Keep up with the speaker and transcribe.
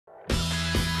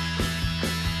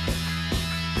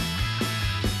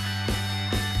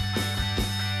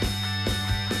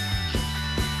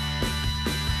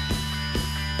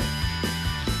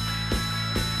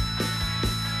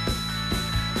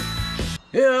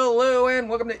Hello and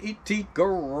welcome to ET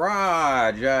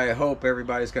Garage. I hope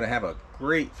everybody's going to have a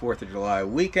great 4th of July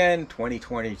weekend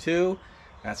 2022.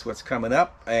 That's what's coming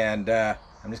up, and I'm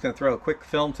just going to throw a quick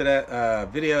film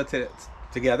video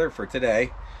together for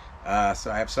today, so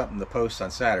I have something to post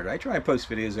on Saturday. I try and post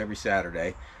videos every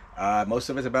Saturday. Most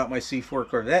of it's about my C4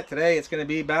 Corvette. Today it's going to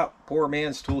be about poor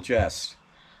man's tool chest.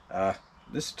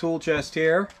 This tool chest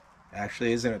here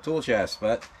actually isn't a tool chest,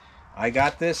 but I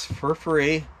got this for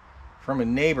free from a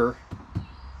neighbor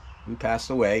who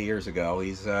passed away years ago.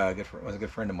 He's was a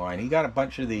good friend of mine. He got a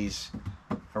bunch of these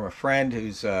from a friend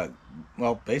who's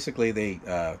well, basically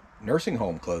the nursing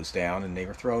home closed down and they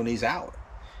were throwing these out.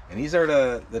 And these are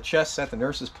the chests that the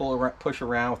nurses push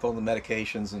around with all the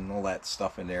medications and all that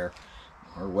stuff in there,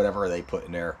 or whatever they put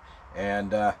in there.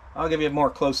 And I'll give you a more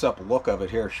close-up look of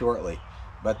it here shortly.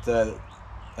 But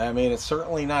I mean, it's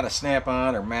certainly not a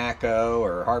Snap-on or Matco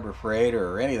or Harbor Freight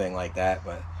or anything like that,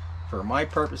 but for my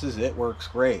purposes it works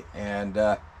great. And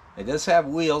it does have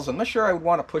wheels. I'm not sure I would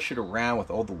want to push it around with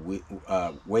all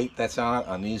the weight that's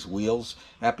on these wheels.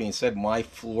 That being said, my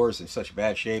floor is in such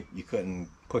bad shape you couldn't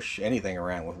push anything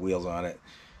around with wheels on it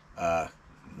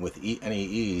with any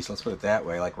ease. Let's put it that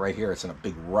way. Like right here, it's in a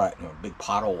big rut, a big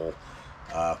pothole.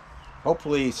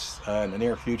 Hopefully in the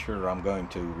near future I'm going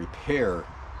to repair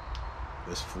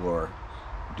this floor,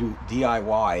 do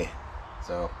DIY,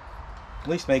 so at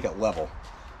least make it level.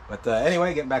 But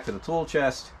anyway, getting back to the tool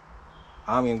chest,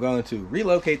 I'm going to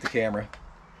relocate the camera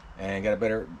and get a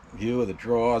better view of the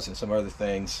drawers and some other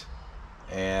things.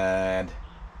 And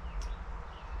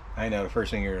I know the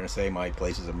first thing you're going to say, my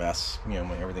place is a mess, you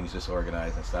know, everything's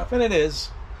disorganized and stuff, and it is.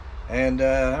 And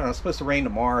I don't know, it's supposed to rain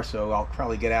tomorrow, so I'll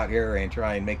probably get out here and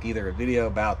try and make either a video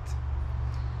about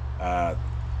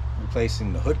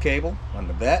replacing the hood cable on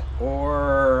the Vette,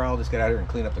 or I'll just get out here and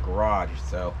clean up the garage.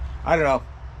 So I don't know.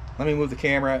 Let me move the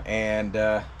camera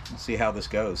and see how this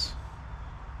goes.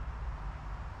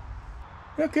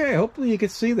 Okay, hopefully you can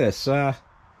see this.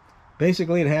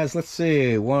 Basically it has, let's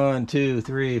see, 1 2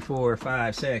 3 4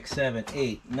 5 6 7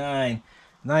 8 9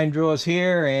 drawers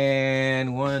here,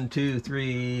 and 1 2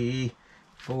 3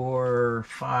 4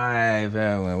 5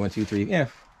 1 2 3, yeah,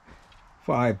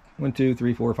 5 1 2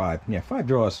 3 4 5, yeah, 5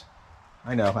 drawers.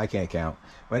 I know, I can't count.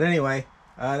 But anyway,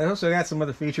 I also got some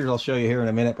other features I'll show you here in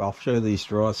a minute. But I'll show you these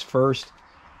drawers first.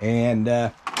 And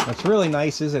what's really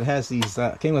nice is it has these,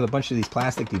 came with a bunch of these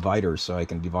plastic dividers, so I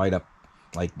can divide up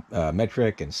like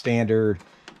metric and standard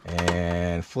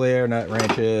and flare nut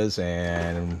wrenches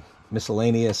and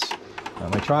miscellaneous.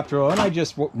 My top drawer, and I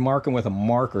just mark them with a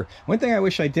marker. One thing I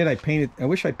wish I did, I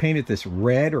wish I painted this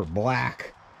red or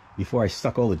black before I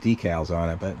stuck all the decals on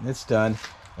it, but it's done.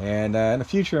 And in the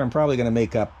future, I'm probably going to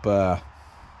make up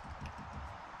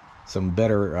some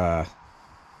better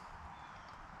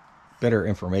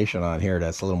information on here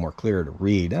that's a little more clear to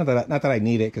read. Not that I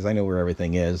need it, because I know where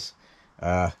everything is.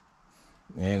 And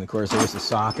of course, there's the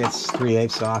sockets,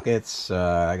 3/8 sockets.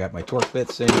 I got my torque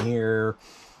bits in here,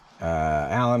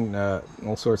 Allen,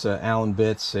 all sorts of Allen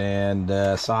bits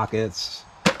and sockets,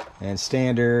 and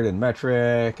standard and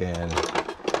metric and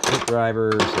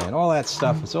drivers and all that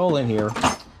stuff. It's all in here.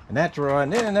 And that drawer,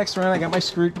 and then the next round I got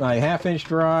my half-inch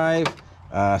drive,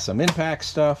 some impact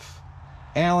stuff,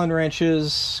 Allen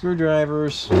wrenches,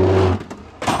 screwdrivers.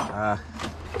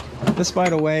 This, by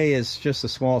the way, is just a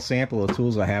small sample of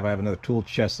tools I have. I have another tool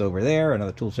chest over there,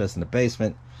 another tool chest in the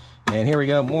basement. And here we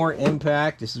go, more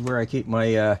impact. This is where I keep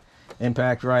my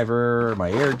impact driver,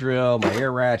 my air drill, my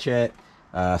air ratchet,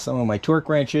 some of my torque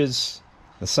wrenches,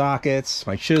 the sockets,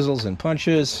 my chisels and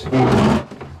punches.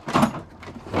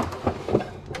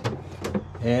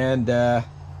 And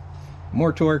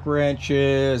more torque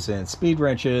wrenches and speed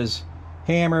wrenches,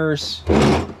 hammers,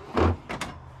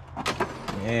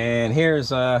 and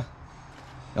here's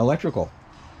electrical.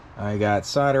 I got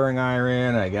soldering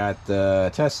iron, I got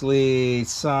test lead,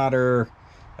 solder,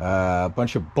 a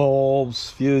bunch of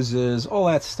bulbs, fuses, all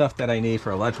that stuff that I need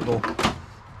for electrical.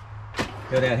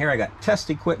 Go down here, I got test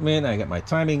equipment, I got my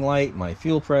timing light, my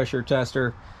fuel pressure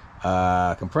tester,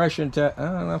 compression test. I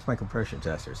don't know if my compression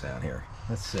tester's down here.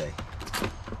 Let's see.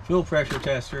 Fuel pressure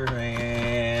tester,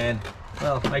 and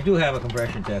well, I do have a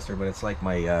compression tester, but it's like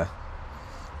my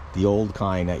the old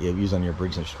kind that you use on your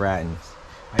Briggs and Stratton.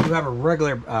 I do have a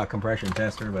regular compression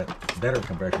tester, but better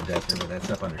compression tester, but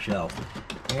that's up on the shelf.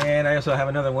 And I also have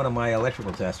another one of my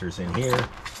electrical testers in here,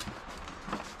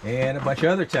 and a bunch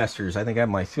of other testers. I think I have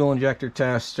my fuel injector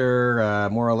tester,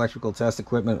 more electrical test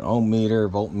equipment, ohm meter,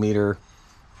 voltmeter,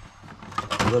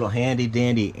 a little handy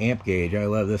dandy amp gauge. I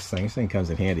love this thing. This thing comes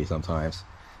in handy sometimes.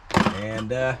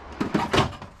 And I'm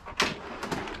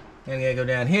gonna go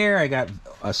down here. I got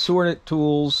assorted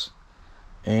tools,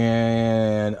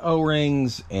 and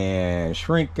O-rings and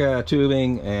shrink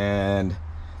tubing and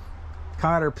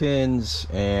cotter pins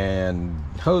and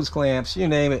hose clamps, you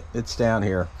name it, it's down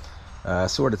here.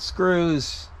 Assorted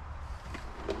screws.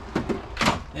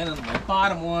 And on my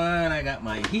bottom one, I got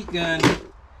my heat gun,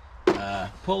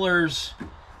 pullers,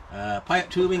 pipe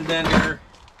tubing bender,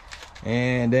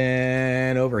 and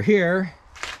then over here,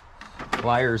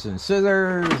 pliers and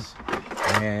scissors,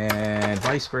 and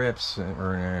vice grips,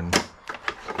 and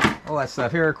all that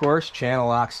stuff here, of course. Channel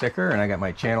lock sticker, and I got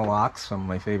my channel locks, some of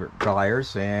my favorite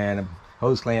pliers, and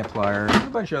hose clamp pliers, a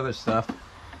bunch of other stuff.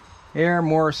 Here,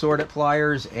 more assorted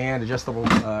pliers and adjustable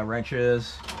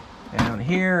wrenches. Down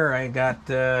here, I got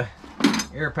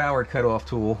air-powered cutoff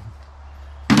tool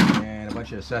and a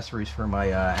bunch of accessories for my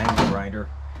angle grinder.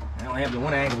 I only have the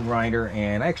one angle grinder,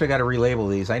 and I actually got to relabel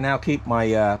these. I now keep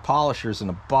my polishers in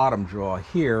the bottom drawer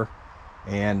here,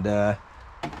 and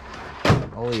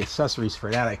all the accessories for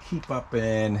that I keep up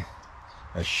in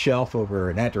a shelf over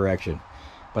in that direction.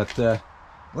 But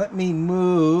let me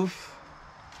move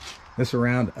this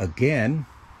around again,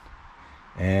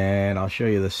 and I'll show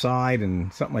you the side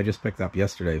and something I just picked up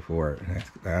yesterday for it.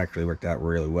 That actually worked out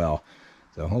really well.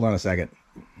 So hold on a second.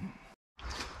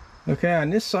 Okay, on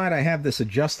this side I have this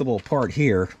adjustable part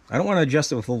here. I don't want to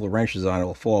adjust it with little wrenches on it,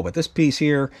 it'll fall, but this piece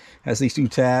here has these two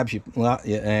tabs,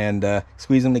 and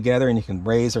squeeze them together and you can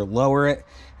raise or lower it.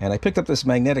 And I picked up this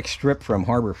magnetic strip from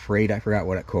Harbor Freight. I forgot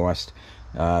what it cost,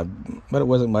 but it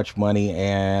wasn't much money,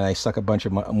 and I stuck a bunch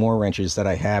of more wrenches that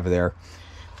I have there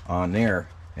on there.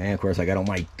 And of course I got all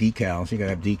my decals. You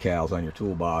gotta have decals on your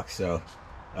toolbox, so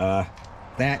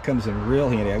that comes in real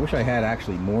handy. I wish I had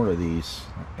actually more of these.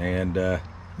 And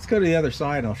let's go to the other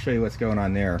side and I'll show you what's going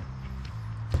on there.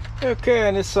 Okay,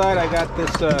 on this side I got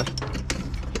this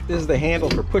this is the handle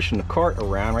for pushing the cart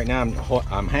around. Right now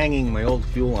I'm hanging my old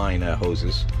fuel line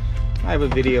hoses. I have a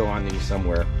video on these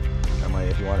somewhere.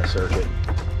 If you want to search it,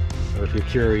 or if you're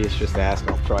curious, just ask.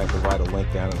 I'll try and provide a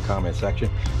link down in the comment section.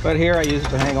 But here I use it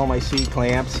to hang all my seat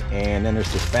clamps, and then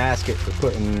there's this basket for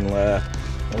putting all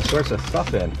sorts of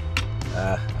stuff in.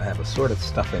 I have assorted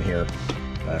stuff in here.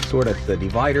 Sort of the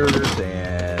dividers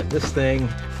and this thing,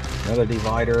 another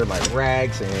divider, my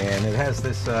rags, and it has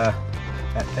this that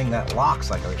thing that locks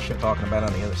like I was talking about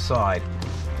on the other side.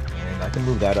 And I can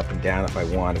move that up and down if I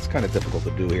want. It's kind of difficult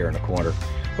to do here in the corner.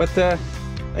 But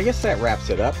I guess that wraps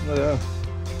it up.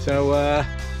 So I'm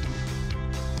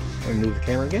going to move the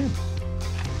camera again.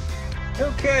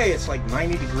 Okay, it's like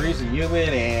 90 degrees and humid,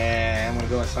 and I'm going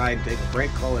to go inside and take a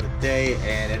break, call it a day,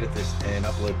 and edit this and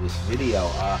upload this video.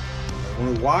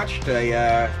 When we watched,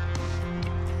 I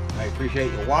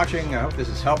appreciate you watching. I hope this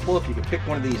is helpful. If you can pick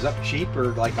one of these up cheap,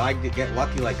 or like I did, get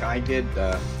lucky like I did,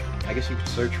 I guess you could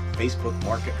search Facebook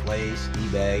Marketplace,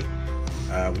 eBay,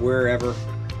 wherever.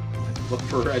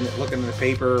 Look in the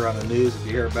paper, on the news, if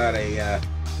you hear about a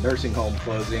nursing home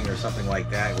closing or something like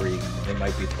that, where they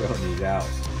might be throwing these out.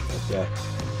 But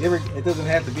it doesn't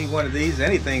have to be one of these.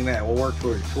 Anything that will work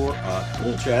for a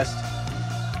tool chest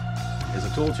is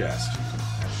a tool chest.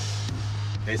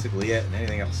 That's basically it, and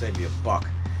anything else will save you a buck.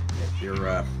 If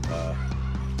you're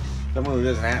someone who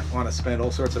doesn't want to spend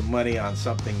all sorts of money on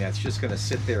something that's just going to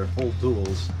sit there full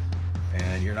tools,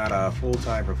 and you're not a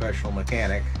full-time professional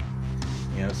mechanic,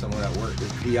 you know, someone that works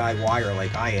with DIYer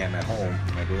like I am at home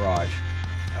in my garage,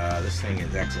 this thing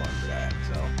is excellent for that.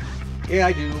 So yeah,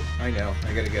 I know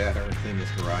I gotta get out there and clean this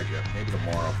garage up, maybe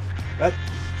tomorrow. But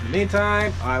in the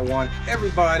meantime, I want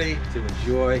everybody to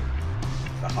enjoy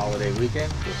the holiday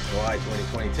weekend, July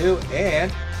 2022,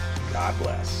 and God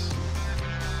bless.